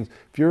 kidney beans.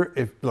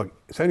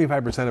 Look,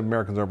 75% of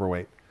Americans are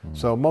overweight.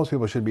 So most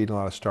people should be eating a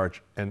lot of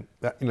starch. And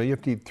that, you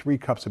have to eat 3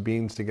 cups of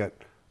beans to get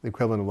the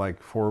equivalent of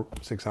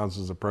 4-6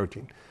 ounces of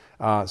protein.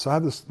 So I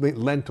have this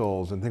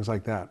lentils and things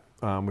like that,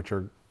 which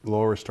are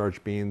lower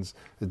starch beans,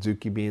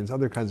 Azuki beans,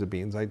 other kinds of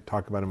beans. I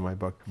talk about them in my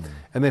book.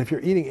 And then if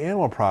you're eating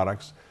animal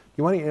products,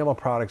 you want to eat animal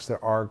products that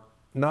are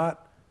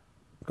not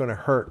going to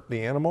hurt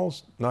the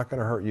animals, not going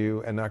to hurt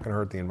you, and not going to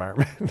hurt the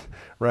environment,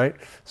 right?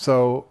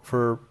 So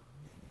for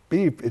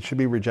beef, it should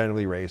be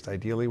regeneratively raised,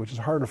 ideally, which is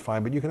hard to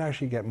find, but you can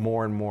actually get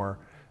more and more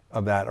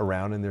of that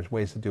around, and there's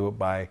ways to do it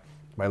by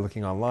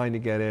looking online to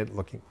get it.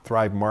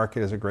 Thrive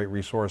Market is a great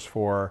resource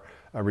for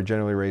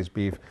regeneratively raised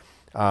beef.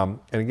 And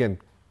again,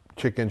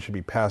 chicken should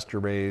be pasture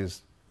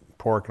raised,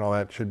 pork and all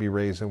that should be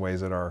raised in ways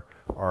that are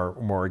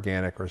more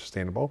organic or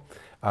sustainable.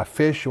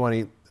 Fish, you want to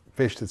eat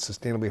fish that's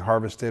sustainably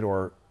harvested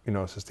or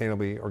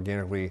sustainably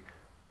organically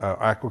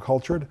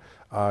aquacultured,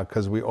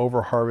 because we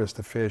over-harvest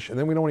the fish, and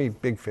then we don't want to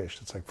eat big fish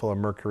that's full of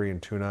mercury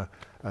and tuna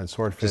and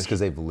swordfish. Just because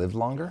they've lived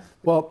longer?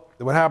 Well,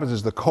 what happens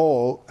is the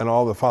coal and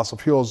all the fossil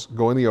fuels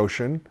go in the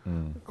ocean,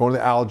 go into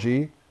the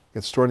algae,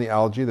 get stored in the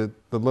algae. The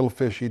little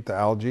fish eat the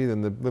algae,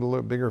 then the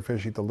bigger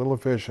fish eat the little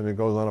fish, and it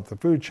goes on up the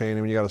food chain.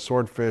 And when you got a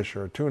swordfish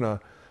or a tuna,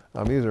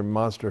 these are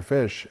monster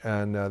fish,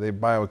 and they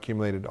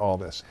bioaccumulated all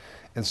this.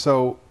 And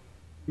so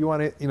you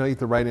want to eat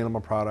the right animal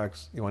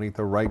products. You want to eat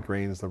the right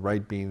grains, the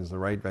right beans, the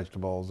right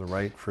vegetables, the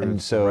right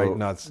fruits, the right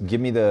nuts.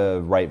 Give me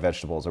the right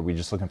vegetables. Are we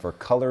just looking for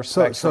color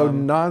spectrum? So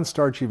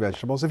non-starchy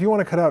vegetables. If you want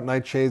to cut out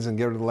nightshades and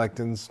get rid of the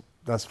lectins,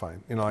 that's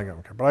fine. I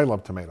don't care. But I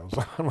love tomatoes.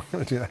 I'm not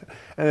going to do that.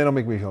 And they don't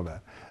make me feel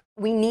bad.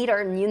 We need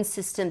our immune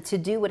system to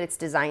do what it's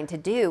designed to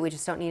do. We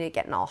just don't need it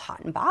getting all hot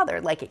and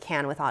bothered like it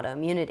can with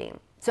autoimmunity.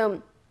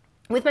 So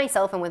with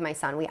myself and with my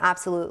son, we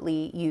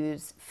absolutely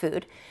use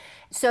food.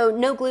 So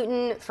no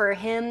gluten for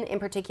him in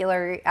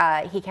particular.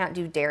 He can't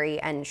do dairy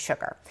and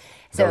sugar.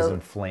 So those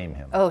inflame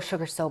him. Oh,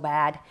 sugar's so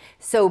bad,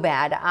 so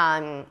bad.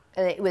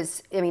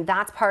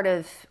 That's part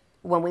of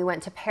when we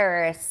went to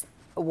Paris.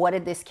 What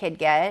did this kid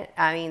get?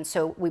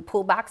 So we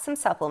pulled back some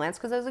supplements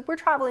because I was like, we're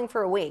traveling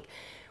for a week.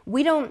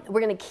 We're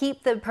going to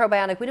keep the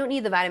probiotic. We don't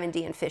need the vitamin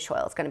D in fish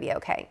oil. It's going to be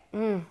okay.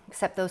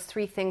 Except those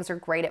 3 things are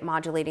great at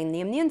modulating the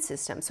immune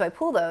system. So I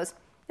pull those.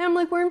 And I'm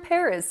like, we're in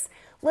Paris.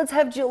 Let's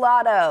have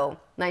gelato.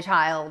 My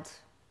child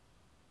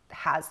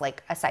has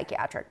like a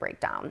psychiatric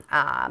breakdown.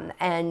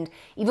 And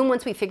even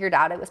once we figured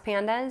out it was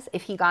pandas,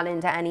 if he got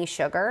into any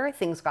sugar,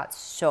 things got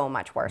so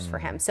much worse for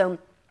him. So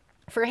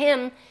for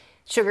him,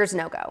 sugar's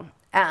no-go.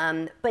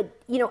 But,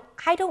 you know,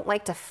 I don't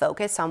like to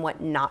focus on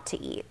what not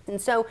to eat. And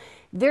so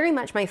very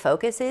much my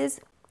focus is,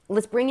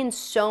 let's bring in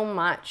so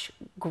much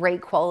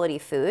great quality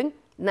food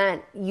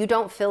that you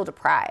don't feel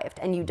deprived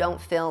and you don't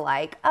feel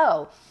like,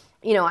 oh,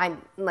 you know,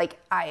 I'm like,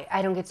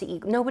 I don't get to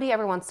eat. Nobody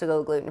ever wants to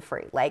go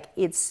gluten-free. Like,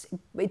 it's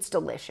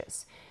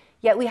delicious.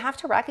 Yet we have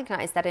to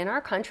recognize that in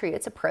our country,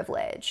 it's a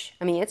privilege.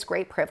 I mean, it's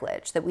great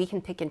privilege that we can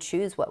pick and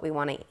choose what we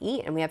want to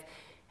eat. And we have,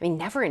 I mean,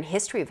 never in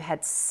history have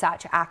had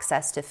such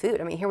access to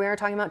food. I mean, here we are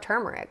talking about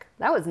turmeric.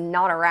 That was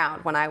not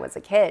around when I was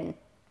a kid.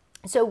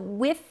 So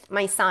with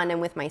my son and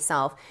with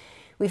myself,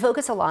 we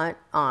focus a lot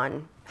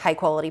on high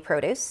quality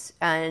produce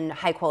and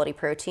high quality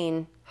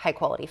protein, high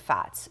quality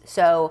fats.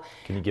 So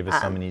can you give us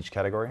some in each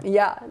category?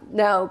 Yeah,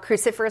 no,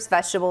 cruciferous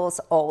vegetables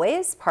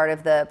always part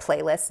of the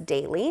playlist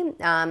daily.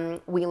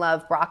 We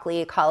love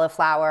broccoli,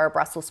 cauliflower,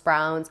 Brussels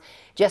sprouts.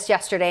 Just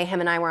yesterday, him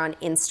and I were on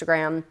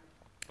Instagram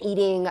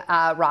eating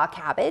raw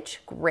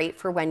cabbage, great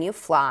for when you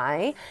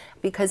fly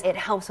because it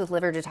helps with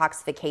liver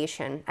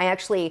detoxification.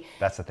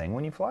 That's the thing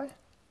when you fly?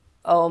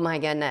 Oh my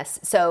goodness.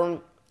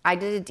 So I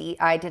did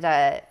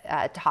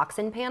a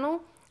toxin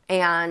panel.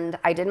 And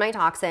I did my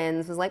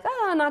toxins, was like,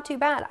 oh, not too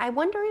bad. I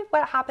wonder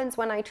what happens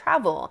when I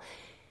travel.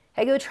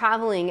 I go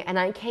traveling and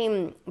I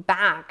came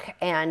back,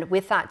 and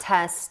with that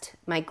test,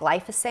 my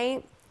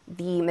glyphosate,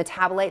 the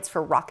metabolites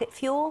for rocket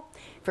fuel,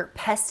 for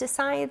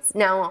pesticides.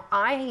 Now,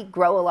 I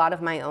grow a lot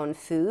of my own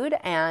food,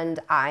 and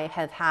I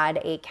have had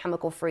a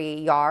chemical-free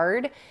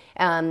yard,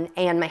 and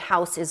my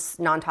house is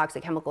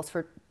non-toxic chemicals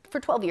for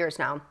 12 years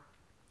now.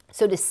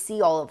 So to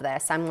see all of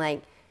this, I'm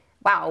like,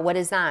 wow, what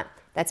is that?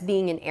 That's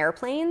being in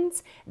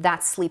airplanes,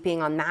 that's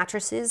sleeping on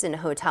mattresses in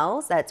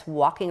hotels, that's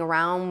walking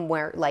around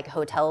where like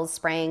hotels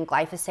spraying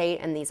glyphosate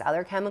and these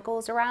other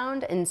chemicals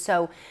around. And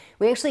so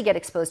we actually get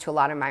exposed to a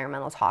lot of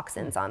environmental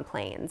toxins on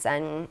planes.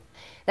 And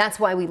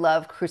that's why we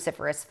love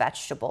cruciferous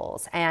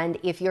vegetables. And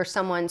if you're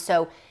someone,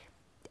 so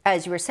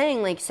as you were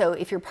saying, like, so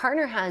if your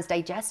partner has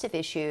digestive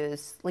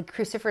issues, like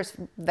cruciferous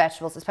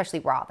vegetables, especially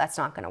raw, that's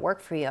not gonna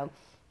work for you.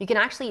 You can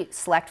actually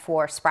select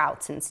for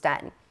sprouts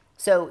instead.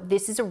 So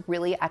this is a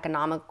really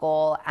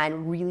economical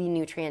and really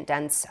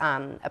nutrient-dense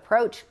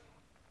approach.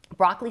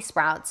 Broccoli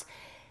sprouts,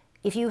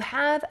 if you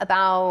have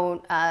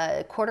about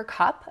a quarter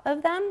cup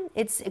of them,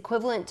 it's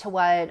equivalent to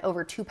what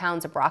over 2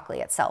 pounds of broccoli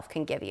itself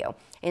can give you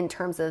in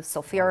terms of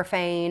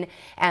sulforaphane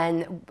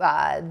and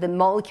the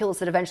molecules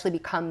that eventually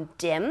become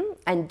DIM,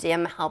 and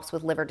DIM helps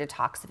with liver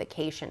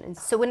detoxification. And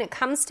so when it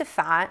comes to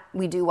fat,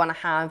 we do want to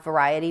have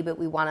variety, but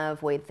we want to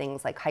avoid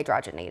things like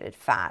hydrogenated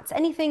fats.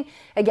 Anything,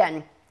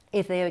 again,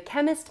 if the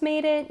chemist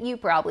made it, you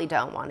probably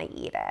don't want to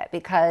eat it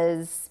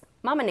because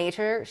Mama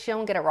Nature, she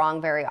don't get it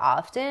wrong very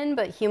often,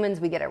 but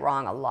humans, we get it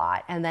wrong a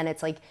lot. And then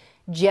it's like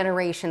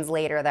generations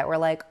later that we're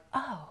like,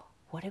 oh,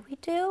 what did we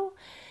do?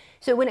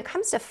 So when it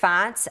comes to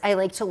fats, I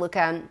like to look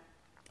at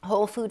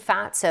whole food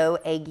fats, so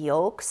egg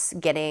yolks,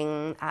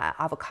 getting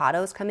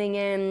avocados coming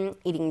in,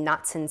 eating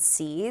nuts and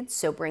seeds,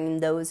 so bringing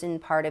those in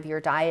part of your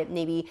diet.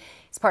 Maybe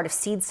it's part of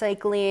seed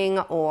cycling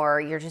or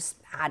you're just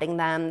adding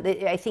them.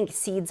 I think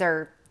seeds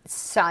are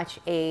such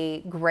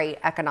a great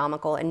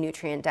economical and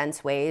nutrient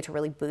dense way to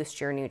really boost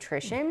your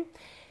nutrition.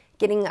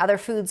 Getting other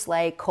foods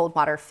like cold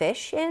water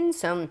fish in,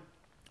 so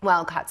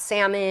wild caught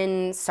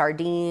salmon,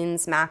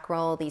 sardines,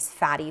 mackerel, these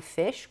fatty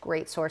fish,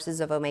 great sources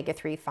of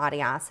omega-3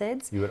 fatty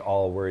acids. You had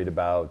all worried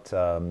about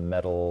heavy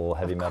metals.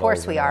 Of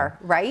course we are,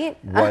 right?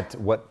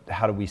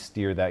 How do we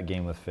steer that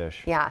game with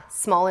fish? Yeah,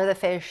 smaller the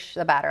fish,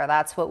 the better.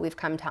 That's what we've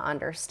come to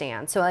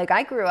understand. So like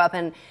I grew up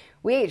and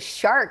we ate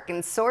shark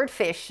and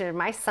swordfish, and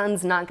my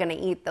son's not gonna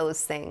eat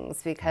those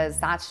things because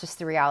that's just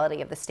the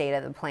reality of the state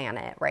of the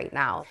planet right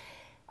now.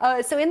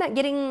 So in that,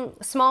 getting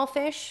small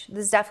fish,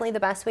 this is definitely the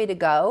best way to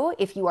go.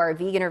 If you are a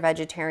vegan or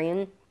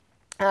vegetarian,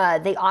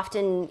 they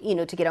often,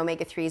 to get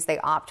omega-3s, they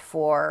opt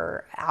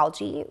for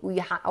algae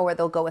or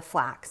they'll go with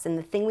flax. And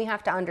the thing we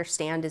have to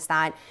understand is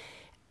that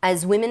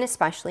as women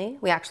especially,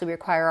 we actually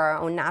require our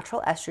own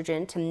natural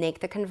estrogen to make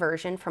the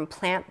conversion from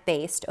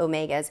plant-based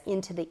omegas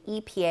into the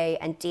EPA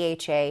and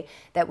DHA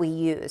that we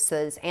use. So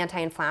it's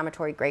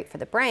anti-inflammatory, great for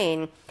the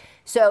brain.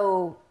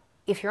 So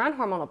if you're on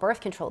hormonal birth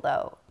control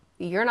though,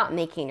 you're not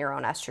making your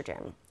own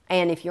estrogen.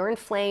 And if you're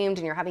inflamed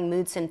and you're having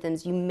mood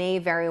symptoms, you may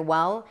very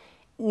well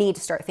need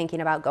to start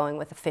thinking about going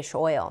with a fish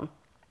oil.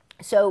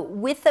 So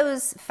with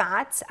those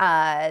fats,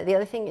 the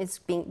other thing is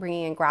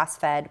bringing in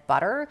grass-fed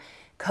butter,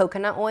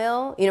 coconut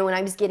oil. When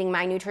I was getting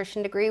my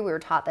nutrition degree, we were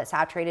taught that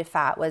saturated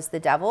fat was the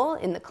devil.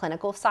 In the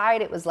clinical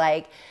side, it was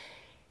like,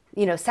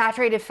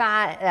 saturated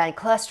fat,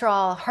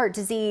 cholesterol, heart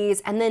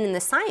disease. And then in the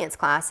science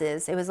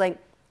classes, it was like,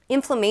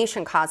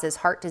 inflammation causes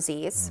heart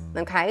disease,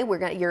 okay?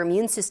 Your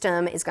immune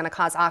system is gonna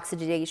cause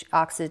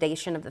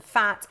oxidation of the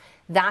fat.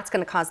 That's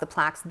gonna cause the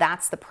plaques.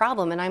 That's the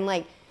problem. And I'm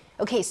like,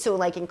 okay, so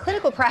like in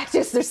clinical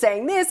practice, they're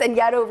saying this, and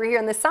yet over here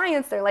in the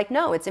science, they're like,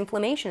 no, it's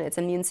inflammation, it's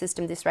immune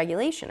system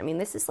dysregulation. I mean,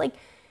 this is like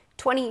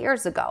 20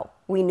 years ago,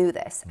 we knew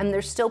this. And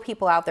there's still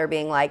people out there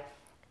being like,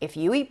 if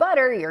you eat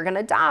butter, you're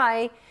gonna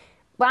die.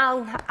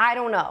 Well, I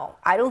don't know.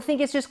 I don't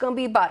think it's just gonna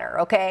be butter,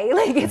 okay?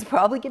 Like, it's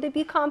probably gonna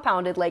be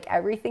compounded like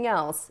everything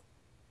else.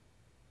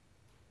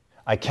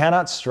 I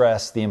cannot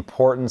stress the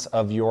importance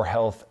of your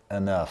health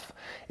enough.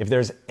 If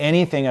there's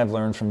anything I've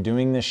learned from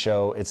doing this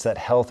show, it's that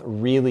health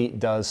really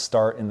does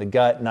start in the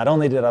gut. Not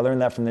only did I learn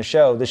that from the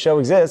show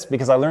exists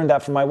because I learned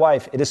that from my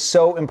wife. It is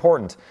so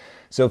important.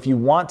 So if you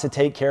want to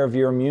take care of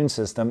your immune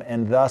system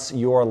and thus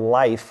your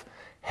life,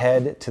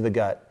 head to the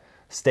gut.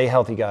 Stay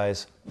healthy,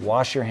 guys.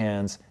 Wash your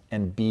hands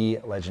and be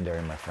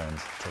legendary, my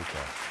friends. Take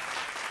care.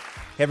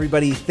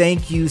 Everybody,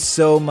 thank you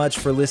so much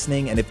for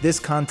listening. And if this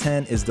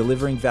content is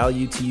delivering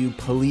value to you,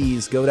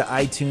 please go to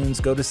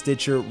iTunes, go to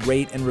Stitcher,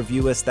 rate and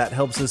review us. That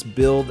helps us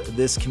build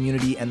this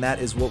community. And that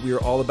is what we are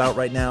all about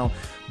right now.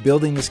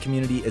 Building this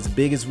community as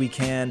big as we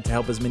can to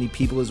help as many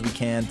people as we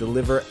can,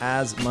 deliver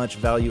as much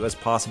value as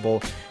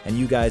possible. And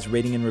you guys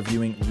rating and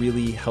reviewing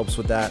really helps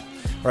with that.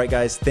 All right,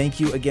 guys, thank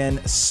you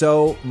again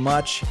so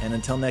much. And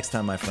until next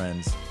time, my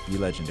friends, be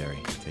legendary.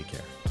 Take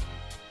care.